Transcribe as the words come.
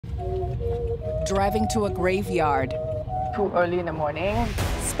driving to a graveyard, Too early in the morning.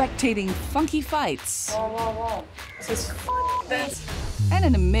 spectating funky fights, Wow. This is dance. and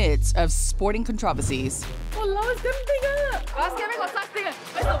in the midst of sporting controversies. Walao, it's damn big ah! Ask Kevin got such thing.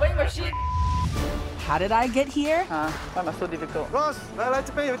 Where's the weighing machine? How did I get here? Why must so difficult? Rozz, 來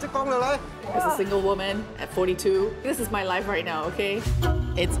這邊有隻光啦，來。 As a single woman at 42, this is my life right now, okay?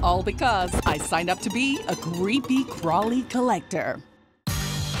 It's all because I signed up to be a creepy crawly collector.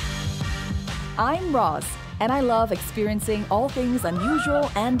 I'm Rozz, and I love experiencing all things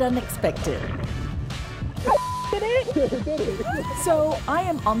unusual and unexpected. So I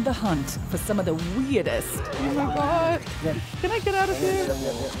am on the hunt for some of the weirdest, Oh my god. Can I get out of here?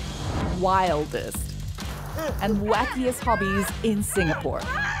 wildest, and wackiest hobbies in Singapore.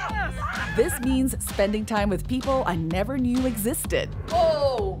 This means spending time with people I never knew existed,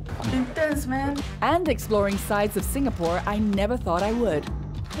 Oh, intense, man. and exploring sides of Singapore I never thought I would.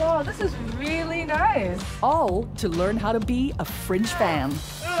 Wow, this is really nice. All to learn how to be a fringe fan.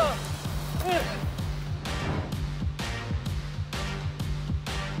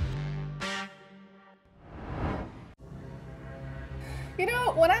 You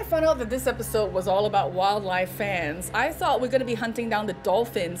know, when I found out that this episode was all about wildlife fans, I thought we are going to be hunting down the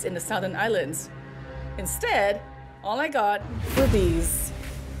dolphins in the Southern Islands. Instead, all I got were these.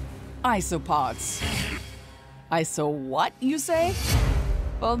 Isopods. Iso what, you say?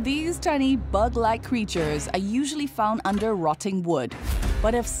 Well, these tiny bug-like creatures are usually found under rotting wood,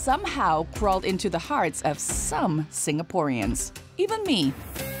 but have somehow crawled into the hearts of some Singaporeans, even me.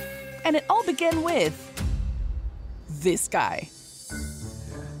 And it all began with this guy.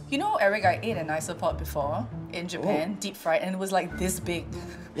 You know, Eric, I ate an isopod before in Japan, deep fried, and it was like this big.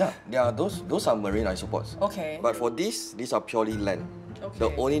 Yeah, those are marine isopods. Okay. But for these are purely land. Okay.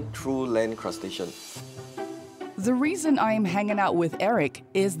 The only true land crustacean. The reason I am hanging out with Eric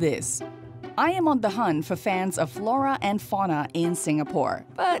is this. I am on the hunt for fans of flora and fauna in Singapore,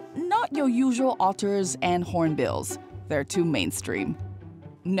 but not your usual otters and hornbills. They're too mainstream.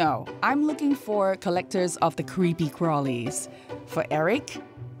 No, I'm looking for collectors of the creepy crawlies. For Eric,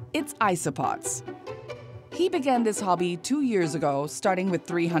 it's isopods. He began this hobby 2 years ago, starting with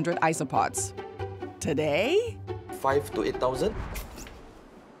 300 isopods. Today? 5 to 8,000.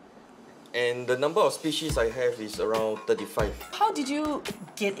 And the number of species I have is around 35. How did you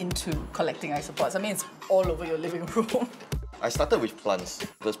get into collecting isopods? I mean, it's all over your living room. I started with plants.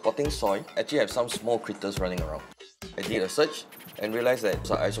 The spotting soil actually have some small critters running around. I did a search and realized that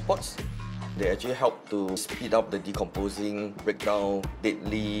those are isopods. They actually help to speed up the decomposing, break down dead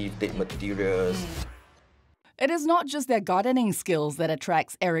leaf, dead materials. It is not just their gardening skills that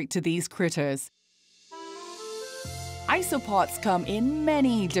attracts Eric to these critters. Isopods come in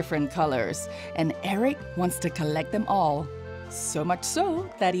many different colors, and Eric wants to collect them all. So much so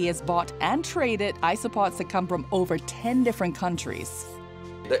that he has bought and traded isopods that come from over 10 different countries.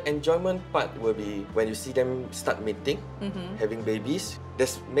 The enjoyment part will be when you see them start mating, having babies.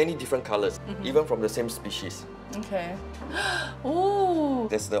 There's many different colors, even from the same species. Okay. Ooh.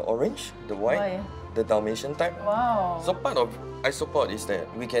 There's the orange, the white, the Dalmatian type. Wow. So part of isopod is that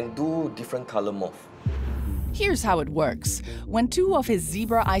we can do different color morph. Here's how it works. When two of his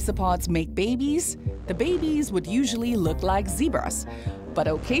zebra isopods make babies, the babies would usually look like zebras. But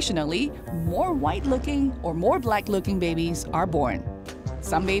occasionally, more white-looking or more black-looking babies are born.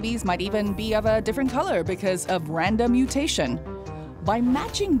 Some babies might even be of a different color because of random mutation. By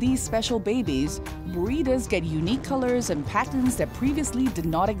matching these special babies, breeders get unique colors and patterns that previously did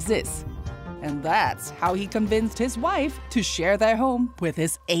not exist. And that's how he convinced his wife to share their home with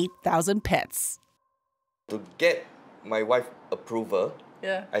his 8,000 pets. To get my wife approval,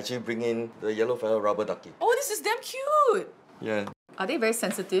 Yeah. I actually bring in the yellow feather rubber ducky. Oh, this is damn cute. Yeah. Are they very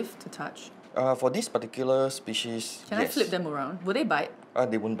sensitive to touch? For this particular species, Can yes. I flip them around? Will they bite?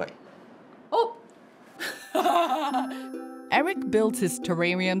 They won't bite. Oh. Eric built his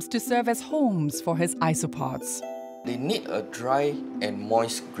terrariums to serve as homes for his isopods. They need a dry and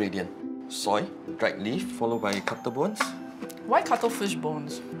moist gradient. Soil, dried leaf, followed by cutter bones. Why cuttlefish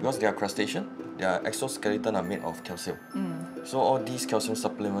bones? Because they are crustacean, their exoskeleton are made of calcium. So all these calcium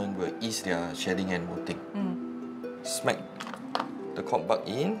supplements will ease their shedding and molting. Smack the cork bark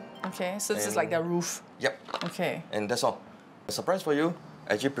in. Okay, so this is like their roof. Yep. Okay. And that's all. A surprise for you.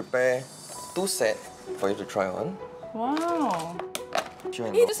 I actually prepare 2 sets for you to try on. Wow. Chew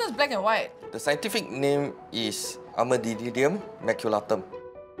and Hey, roll. this one's black and white. The scientific name is Armadillidium maculatum.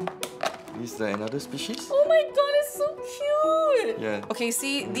 This is another species. Oh my god, it's so cute! Yeah. Okay,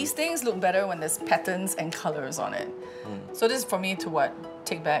 see, these things look better when there's patterns and colors on it. So this is for me to what?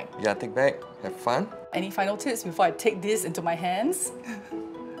 Take back. Yeah, take back, have fun. Any final tips before I take this into my hands?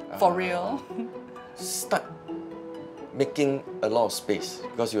 For real? Start making a lot of space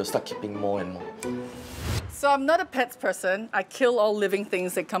because you'll start keeping more and more. So I'm not a pets person. I kill all living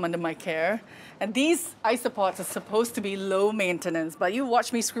things that come under my care. And these isopods are supposed to be low maintenance, but you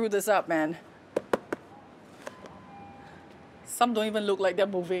watch me screw this up, man. Some don't even look like they're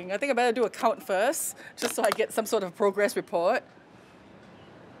moving. I think I better do a count first, just so I get some sort of progress report.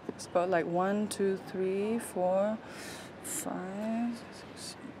 It's about like 1, 2, 3, 4, 5,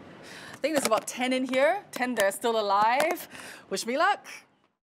 6. I think there's about 10 in here. 10 that are still alive. Wish me luck.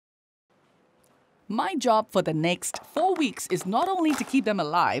 My job for the next 4 weeks is not only to keep them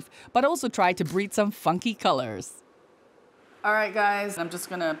alive, but also try to breed some funky colors. All right, guys, I'm just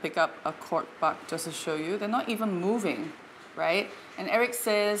gonna pick up a cork buck just to show you. They're not even moving, right? And Eric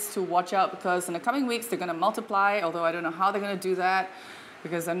says to watch out because in the coming weeks, they're gonna multiply, although I don't know how they're gonna do that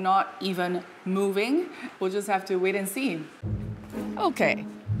because they're not even moving. We'll just have to wait and see. Okay,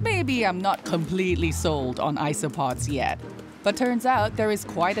 maybe I'm not completely sold on isopods yet. But turns out there is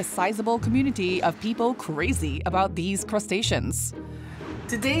quite a sizable community of people crazy about these crustaceans.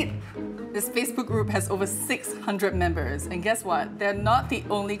 To date, this Facebook group has over 600 members. And guess what? They're not the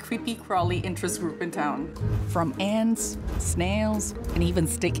only creepy crawly interest group in town. From ants, snails, and even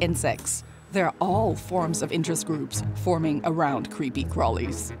stick insects, there are all forms of interest groups forming around creepy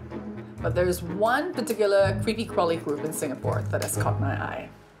crawlies. But there's one particular creepy crawly group in Singapore that has caught my eye.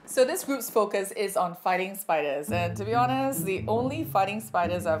 So this group's focus is on fighting spiders, and to be honest, the only fighting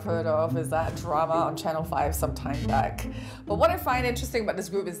spiders I've heard of is that drama on Channel 5 some time back. But what I find interesting about this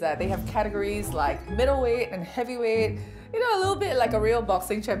group is that they have categories like middleweight and heavyweight, you know, a little bit like a real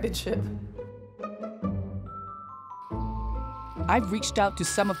boxing championship. I've reached out to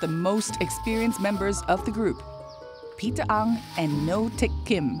some of the most experienced members of the group. Peter Ang and No Tik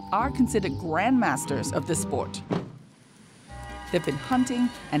Kim are considered grandmasters of the sport. They've been hunting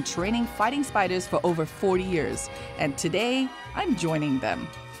and training fighting spiders for over 40 years, and today I'm joining them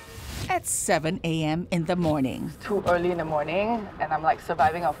at 7 a.m. in the morning. It's too early in the morning, and I'm like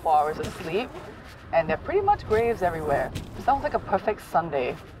surviving on 4 hours of sleep, and there are pretty much graves everywhere. Sounds like a perfect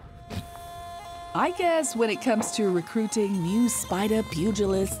Sunday. I guess when it comes to recruiting new spider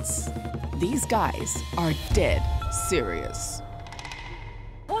pugilists, these guys are dead serious.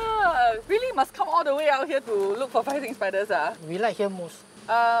 Really must come all the way out here to look for fighting spiders, ah? We like here most.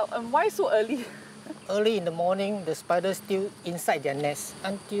 And why so early? Early in the morning, the spiders still inside their nest.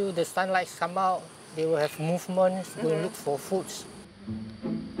 Until the sunlight come out, they will have movements, go look for foods.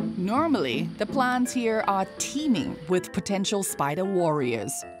 Normally, the plants here are teeming with potential spider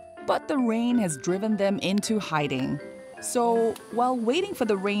warriors, but the rain has driven them into hiding. So, while waiting for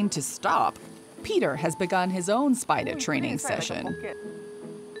the rain to stop, Peter has begun his own spider training session.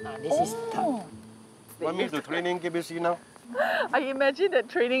 This is tough. Want me to training give you see now? I imagine that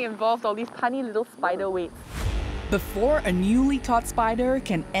training involves all these tiny little spider weights. Before a newly caught spider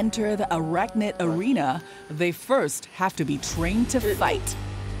can enter the arachnid arena, they first have to be trained to fight.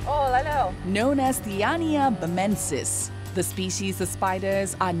 Oh, 来了. Known as the Iania bamensis, the species of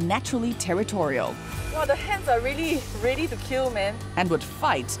spiders are naturally territorial. Wow, the hands are really ready to kill, man. And would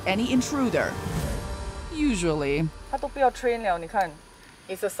fight any intruder. Usually. 他都不要 train 了，你看.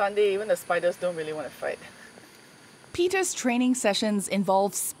 It's a Sunday, even the spiders don't really want to fight. Peter's training sessions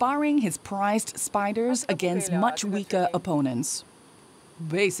involve sparring his prized spiders against much weaker opponents.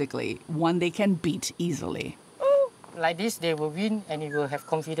 Basically, one they can beat easily. Like this, they will win and you will have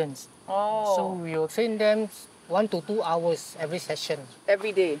confidence. Oh. So we will train them 1 to 2 hours every session.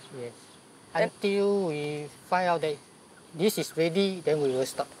 Every day? Yes. Until we find out that this is ready, then we will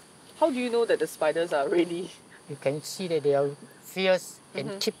stop. How do you know that the spiders are ready? You can see that they are fierce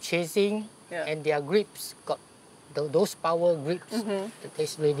and keep chasing, and their grips got those power grips that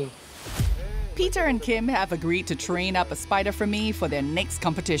is ready. Peter and Kim have agreed to train up a spider for me for their next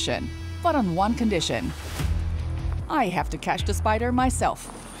competition, but on one condition. I have to catch the spider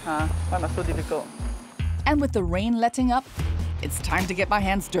myself. Huh? Why am I so difficult? And with the rain letting up, it's time to get my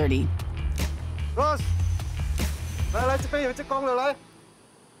hands dirty. Rozz， 来这边有只光了，来。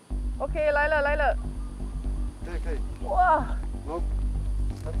Okay, 来了来了。可以。哇！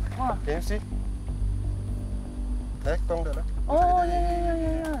哇 ，Can you see？ 来，光的来。哦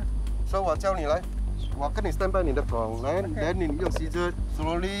呀。所以我教你来，我跟你 stand by 你的光，来，然后你用 scissors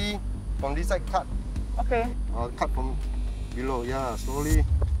slowly from this side cut。 Okay. Cut from below, yeah, slowly.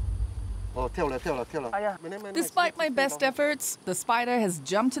 Oh, 跳了。 Despite my best efforts, the spider has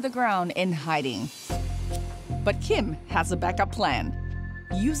jumped to the ground in hiding. But Kim has a backup plan.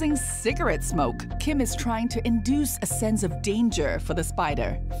 Using cigarette smoke, Kim is trying to induce a sense of danger for the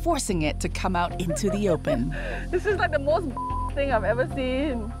spider, forcing it to come out into the open. This is like the most thing I've ever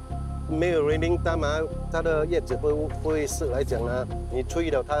seen. 没有 raining time 啊，它的叶子不会湿来讲呢，你吹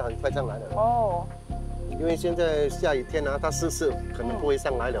了它很快上来的。哦。因为现在下雨天啊，它湿可能不会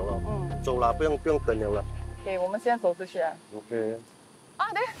上来了咯。走了，不用等了了。OK， 我们现在走出去啊。OK。啊，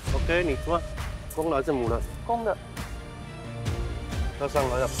对。OK， 你说，公的还是母的？公的。它上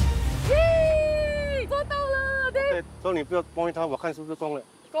来了。耶，做到了，对。对，所以你不要帮它，我看是不是公的。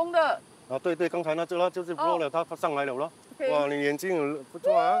公的。啊，对对，刚才那只啦，就是 blow 了，它上来了咯。哇，你眼睛不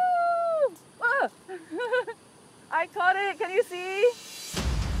错啊。I caught it. Can you see?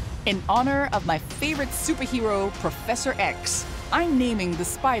 In honor of my favorite superhero, Professor X, I'm naming the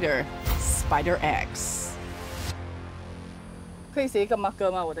spider Spider X. 可以写一个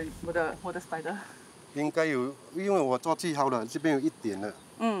marker 吗？我的 spider。应该有，因为我做记号了，这边有一点了。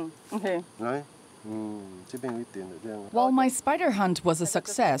OK。来，这边有一点了，这样。While my spider hunt was a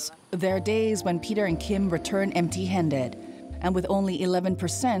success, there are days when Peter and Kim return empty-handed. And with only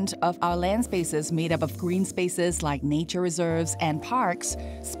 11% of our land spaces made up of green spaces like nature reserves and parks,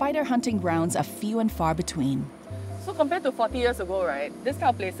 spider hunting grounds are few and far between. So compared to 40 years ago, right, this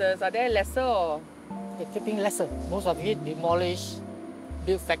kind of places, are they lesser or? They're getting lesser. Most of it demolished,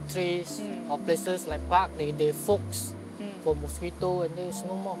 build factories or places like park, they folks for mosquito and there's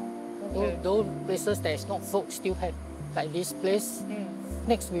no more. Okay. Those places that is not folks still have, like this place.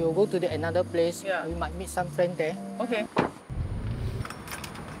 Next we will go to another place. Yeah. We might meet some friend there. Okay.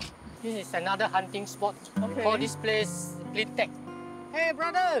 This is another hunting spot. Okay. We call this place Lintek. Hey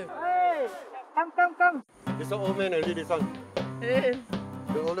brother! Hey! Come! This one old man already, this one. Hey.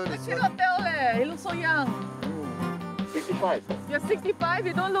 The older I this one. cannot tell he looks so young. 65. You're 65,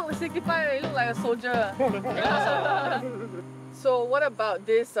 you don't look 65, you look like a soldier. So what about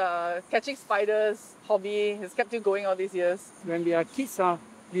this catching spiders hobby? Has kept you going all these years? When we are kids,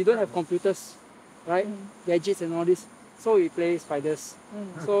 we don't have computers, right? Gadgets and all this. So we play spiders.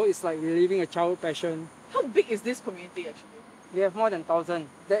 So it's like we're living a childhood passion. How big is this community actually? We have more than 1,000.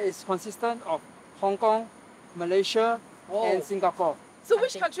 That is consistent of Hong Kong, Malaysia, and Singapore. So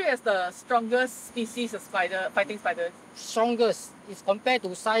which country has the strongest species of fighting spiders? Strongest is compared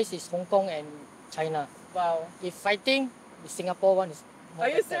to size is Hong Kong and China. Wow. If fighting, the Singapore one is more Are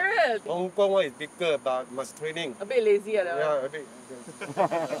you better. serious? Hong Kong one is bigger, but must training. A bit lazy, Yeah, a bit.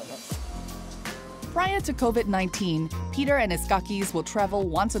 Prior to COVID-19, Peter and his kakis will travel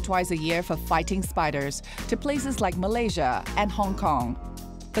once or twice a year for fighting spiders to places like Malaysia and Hong Kong.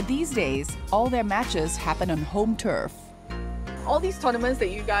 But these days, all their matches happen on home turf. All these tournaments that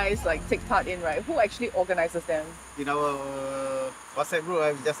you guys take part in, right? Who actually organizes them? In our WhatsApp group,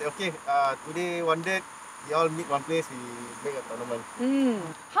 we just say, okay, today one day, we all meet one place, we make a tournament.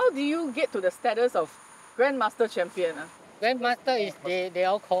 How do you get to the status of Grandmaster Champion? Grandmaster is they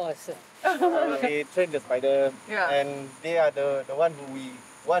all call us. They train the spider, Yeah. and they are the one who we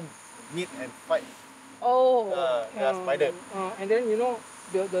want to meet and fight. Oh. They are spider. And then, you know,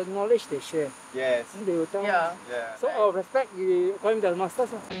 the knowledge they share. Yes. And they will tell Yeah. us. Yeah. So our respect, we call him the masters.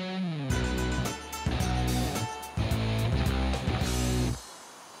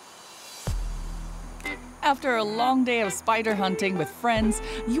 After a long day of spider hunting with friends,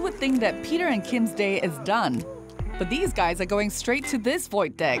 you would think that Peter and Kim's day is done. But these guys are going straight to this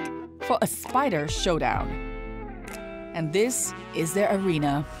void deck for a spider showdown. And this is their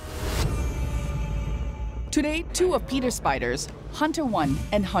arena. Today, two of Peter's spiders, Hunter 1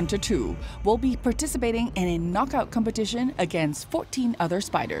 and Hunter 2, will be participating in a knockout competition against 14 other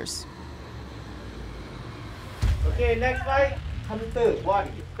spiders. Okay, next fight, Hunter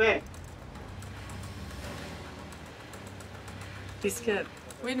 1, pen. He's scared.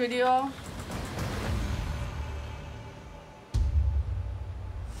 Win video.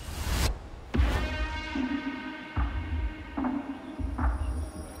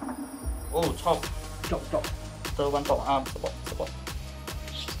 Oh, chop. Chop. Third one top arm, support.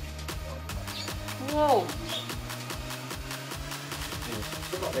 Whoa.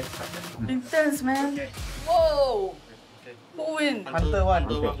 Intense, man. Whoa. Who win? Hunter 1.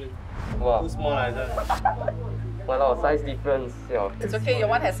 Wow. Too small, Wow, size difference. Yeah. It's okay, your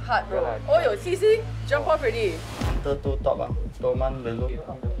one has heart, bro. Oh, yo, see? Jump off already. Hunter 2 top. Third one below.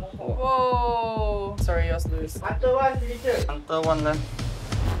 Whoa. Sorry, yours loose. Hunter 1, finisher. Hunter 1 then.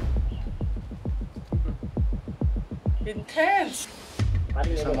 Intense.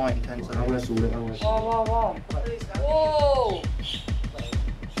 Some more intense. Wow. Whoa.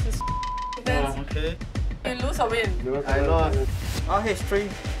 This is intense. Okay. You lose or win? I lost. Oh, he's 3.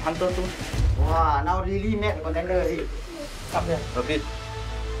 Hunter 2. Wow, now really met the contender already. Up there. A bit.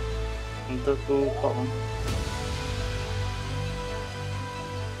 Hunter 2 top.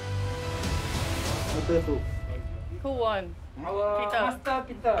 Hunter 2. Who won? Our master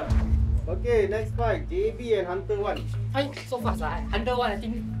Peter. Okay, next fight, JB and Hunter 1. Hey, so fast. Hunter 1, I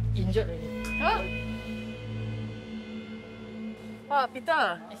think injured already. Huh? Wow,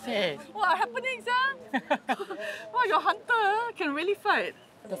 Peter. Hey. What happening, sir? Wow, your hunter can really fight.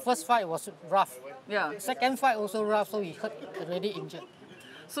 The first fight was rough. Yeah. Second fight also rough, so he hurt, already injured.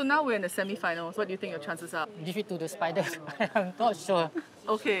 So now we're in the semi-finals. What do you think your chances are? Give it to the spider. I'm not sure.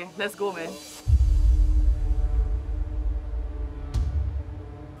 Okay, let's go, man.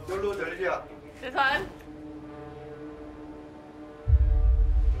 This one?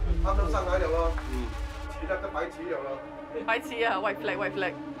 他都上来了咯，旗那个白旗了咯。白旗啊 white flag, white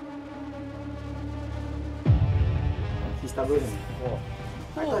flag. He's stubborn. Oh.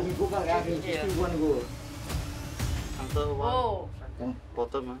 I thought he go back, he still want to go. Hunter 1. Whoa.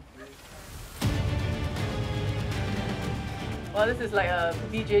 Bottom. Well, this is like a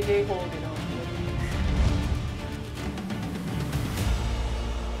BJJ hold, you know.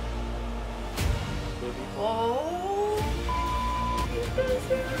 Oh.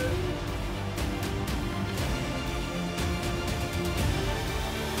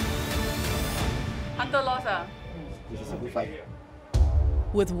 Hunter lost, ah? This is a good fight.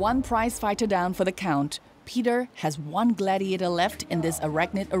 With one prize fighter down for the count, Peter has one gladiator left in this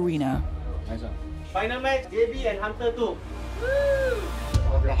arachnid arena. Nice one. Final match, JB and Hunter 2.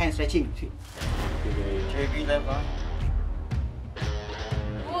 Your hand stretching. JB left, huh?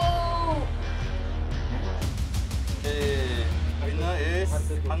 Whoa! Okay, winner is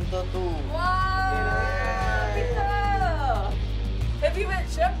Hunter 2. Wow! Peter! Heavyweight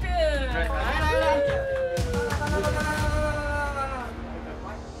champion!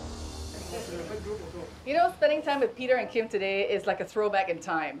 You know, spending time with Peter and Kim today is like a throwback in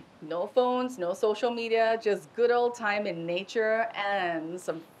time. No phones, no social media, just good old time in nature and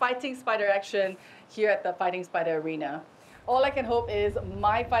some fighting spider action here at the Fighting Spider Arena. All I can hope is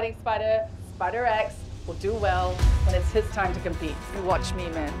my fighting spider, Spider X, will do well when it's his time to compete. You watch me,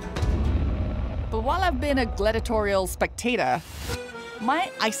 man. But while I've been a gladiatorial spectator,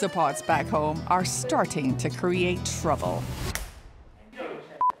 my isopods back home are starting to create trouble.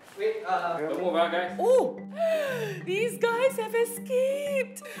 Oh! These guys have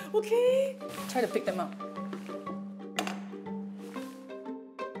escaped! Okay. Try to pick them up.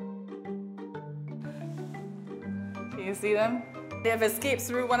 Can you see them? They have escaped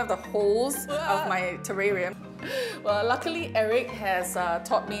through one of the holes of my terrarium. Well, luckily Eric has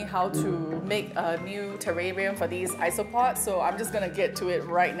taught me how to make a new terrarium for these isopods, so I'm just gonna get to it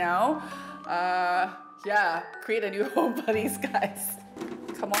right now. Yeah, create a new home for these guys.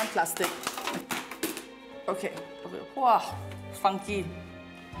 Come on, plastic. Okay. Wow, funky.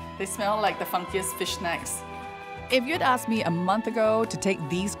 They smell like the funkiest fish snacks. If you'd asked me a month ago to take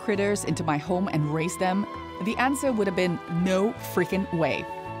these critters into my home and raise them, the answer would have been no freaking way.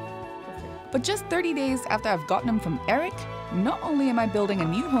 But just 30 days after I've gotten them from Eric, not only am I building a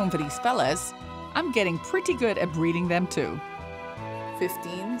new home for these fellas, I'm getting pretty good at breeding them too.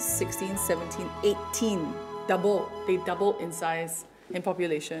 15, 16, 17, 18. Double. They double in size, in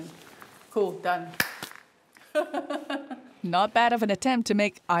population. Cool, done. Not bad of an attempt to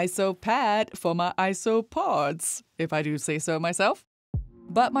make isopad for my isopods, if I do say so myself.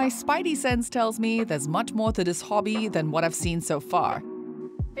 But my spidey sense tells me there's much more to this hobby than what I've seen so far.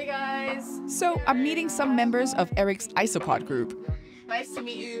 Hey guys! So I'm meeting some members of Eric's isopod group. Nice to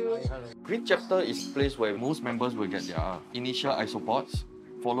meet you. Green chapter is a place where most members will get their initial isopods,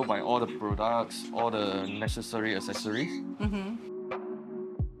 followed by all the products, all the necessary accessories.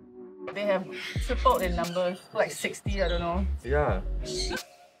 They have tripled in numbers, like 60, I don't know. Yeah.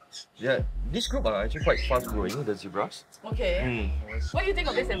 Yeah, this group are actually quite fast growing, the zebras. Okay. What do you think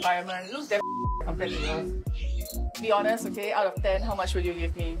of this environment? It looks damn compared to yours. Be honest, okay? Out of 10, how much would you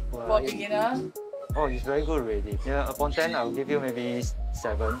give me? For a beginner? Oh, it's very good already. Yeah, upon 10, I'll give you maybe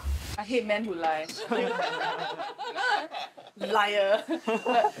 7. I hate men who lie. Liar.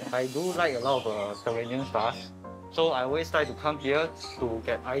 I do like a lot of terrarium stuff. So I always try to come here to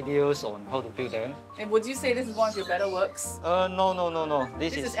get ideas on how to build them. And would you say this is one of your better works? No.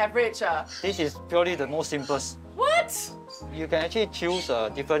 This is average, This is purely the most simplest. What? You can actually choose a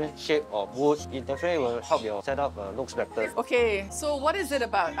different shape of wood. It definitely will help your setup looks better. Okay, so what is it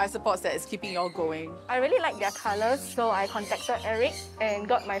about isopods that is keeping you all going? I really like their colours, so I contacted Eric and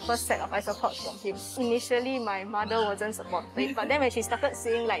got my first set of isopods from him. Initially, my mother wasn't supportive, but then when she started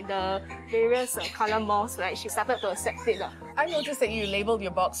seeing like the various colour morphs, right, she started to accept it. I noticed that you labelled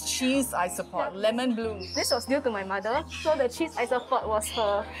your box cheese isopod, lemon blue. This was due to my mother, so the cheese isopod was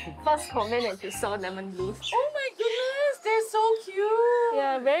her first comment when she saw lemon blues. Oh my goodness! they're so cute.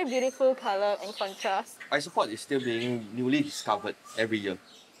 Yeah, very beautiful color and contrast. Isopod is still being newly discovered every year.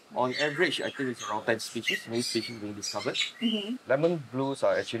 On average, I think it's around 10 species, new species being discovered. Lemon blues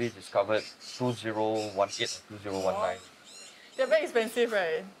are actually discovered 2018 and 2019. They're very expensive,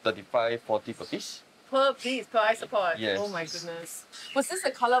 right? 35, 40 per piece. Per piece, per isopod? Yes. Oh my goodness. Was this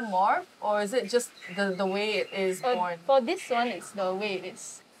a color morph or is it just the way it is born? For this one, it's the way it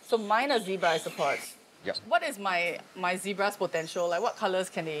is. So mine are zebra isopods. Yeah. What is my zebra's potential? Like what colors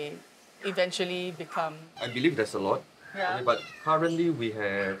can they eventually become? I believe there's a lot. Yeah. Okay, but currently we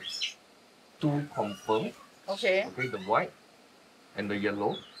have 2 confirmed. Okay. Okay, the white and the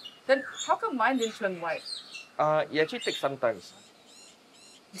yellow. Then how come mine didn't turn white? It actually takes some time.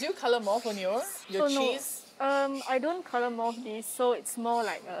 Do you color morph on yours? Your So cheese? No, I don't color morph these, so it's more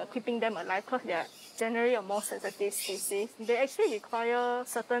like keeping them alive because they are generally a more sensitive species. They actually require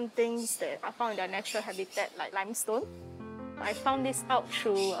certain things that are found in their natural habitat, like limestone. I found this out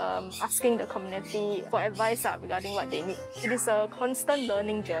through asking the community for advice regarding what they need. It is a constant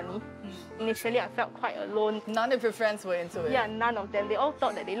learning journey. Initially, I felt quite alone. None of your friends were into it? Yeah, none of them. They all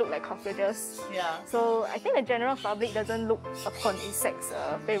thought that they looked like cockroaches. Yeah. So I think the general public doesn't look upon insects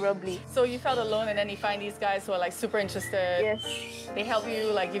favorably. So you felt alone and then you find these guys who are like super interested. Yes. They help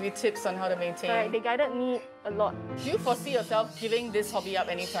you, like give you tips on how to maintain. Correct. They guided me a lot. Do you foresee yourself giving this hobby up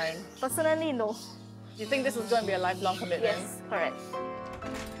anytime? Personally, no. You think this is going to be a lifelong commitment? Yes, correct.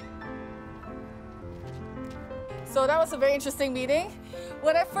 So that was a very interesting meeting.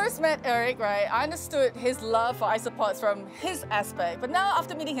 When I first met Eric, right, I understood his love for isopods from his aspect. But now,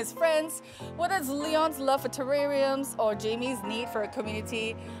 after meeting his friends, whether it's Leon's love for terrariums or Jamie's need for a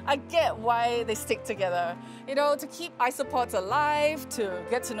community, I get why they stick together. You know, to keep isopods alive, to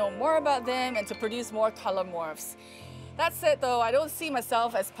get to know more about them, and to produce more color morphs. That said, though, I don't see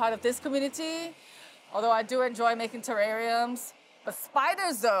myself as part of this community, although I do enjoy making terrariums. But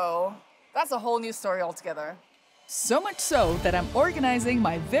spiders, though, that's a whole new story altogether. So much so that I'm organizing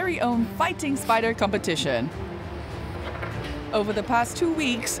my very own fighting spider competition. Over the past 2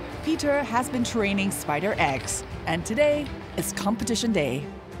 weeks, Peter has been training spider eggs, and today is competition day.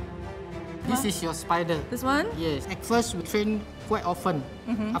 This is your spider. This one? Yes. At first, we train quite often.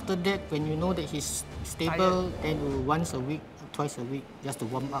 After that, when you know that he's stable, then we once a week, twice a week, just to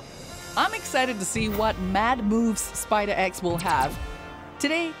warm up. I'm excited to see what mad moves spider eggs will have.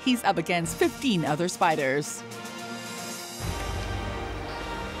 Today, he's up against 15 other spiders.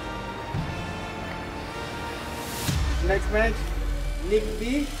 Next match, Nick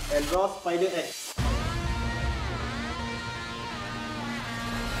B and Rozz Spider X.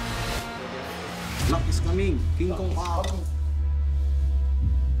 Lock is coming. King Kong out.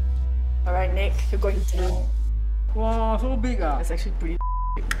 All right, Nick, you're going to... Wow, so big ah! That's actually pretty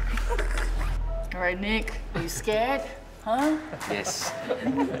big. All right, Nick, are you scared? Huh? Yes.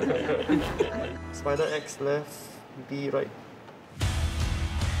 Spider X left, B right.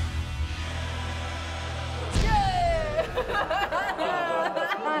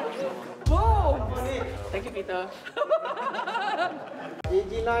 Whoa! Thank you, Peter.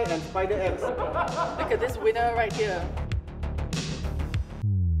 AG9 and Spider X. Look at this winner right here.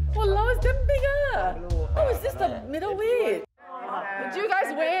 Walao, it's damn bigger! Oh, is this the middleweight? Did you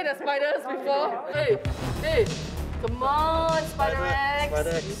guys weigh the spiders before? Hey, hey! Come on, Spider X! Spider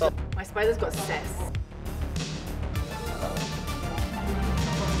X, stop. My spiders got sass.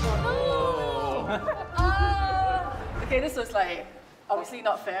 Oh! Okay, this was like obviously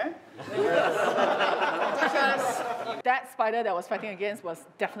not fair. Because that spider that was fighting against was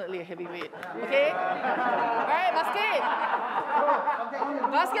definitely a heavyweight. Okay? Alright, basket!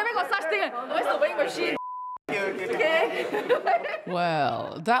 Basket, we got such thing. Where's the weighing machine? Okay?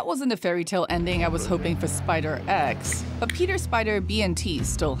 Well, that wasn't a fairy tale ending I was hoping for Spider X, but Peter Spider B&T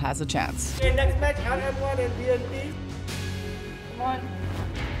still has a chance. Okay, next match, RM1 and BNT. Come on.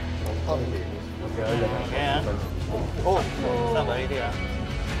 Yeah. Oh, stop already.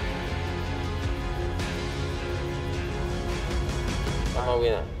 Rama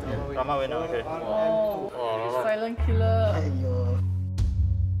win ah? Rama winner, okay. Oh, silent killer.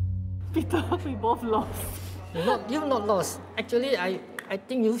 Peter, we both lost. You're not lost. Actually, I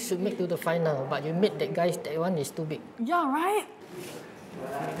think you should make to the final, but you made that guy, that one is too big. Yeah, right?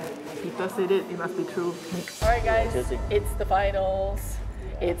 Peter said it must be true. Alright guys, it's the finals.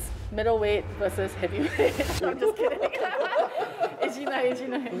 It's middleweight versus heavyweight. I'm just kidding.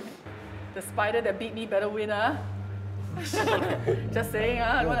 AG9. The spider that beat me better win, huh? Just saying,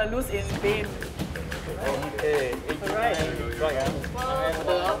 I don't want to lose in vain. Okay, Alright. right.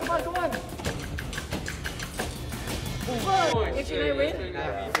 Come on. AG9, She might win?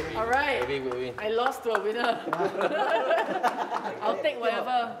 All right. Maybe we'll win. I lost to a winner. I'll take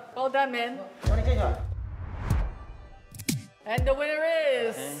whatever. Well done, man. And the winner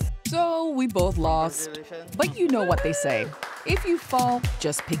is... So we both lost. But you know what they say. If you fall,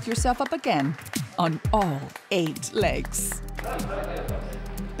 just pick yourself up again. On all 8 legs.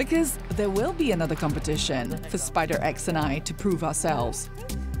 Because there will be another competition for Spider X and I to prove ourselves.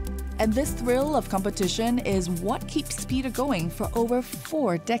 And this thrill of competition is what keeps Peter going for over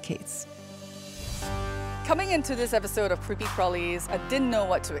 4 decades. Coming into this episode of Creepy Crawlies, I didn't know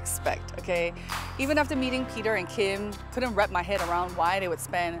what to expect, okay? Even after meeting Peter and Kim, couldn't wrap my head around why they would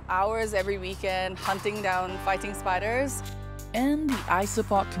spend hours every weekend hunting down fighting spiders. And the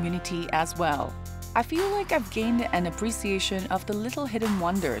isopod community as well. I feel like I've gained an appreciation of the little hidden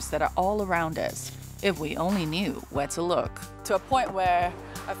wonders that are all around us, if we only knew where to look. To a point where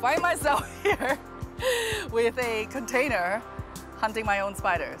I find myself here with a container hunting my own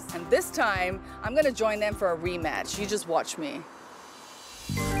spiders. And this time, I'm gonna join them for a rematch. You just watch me.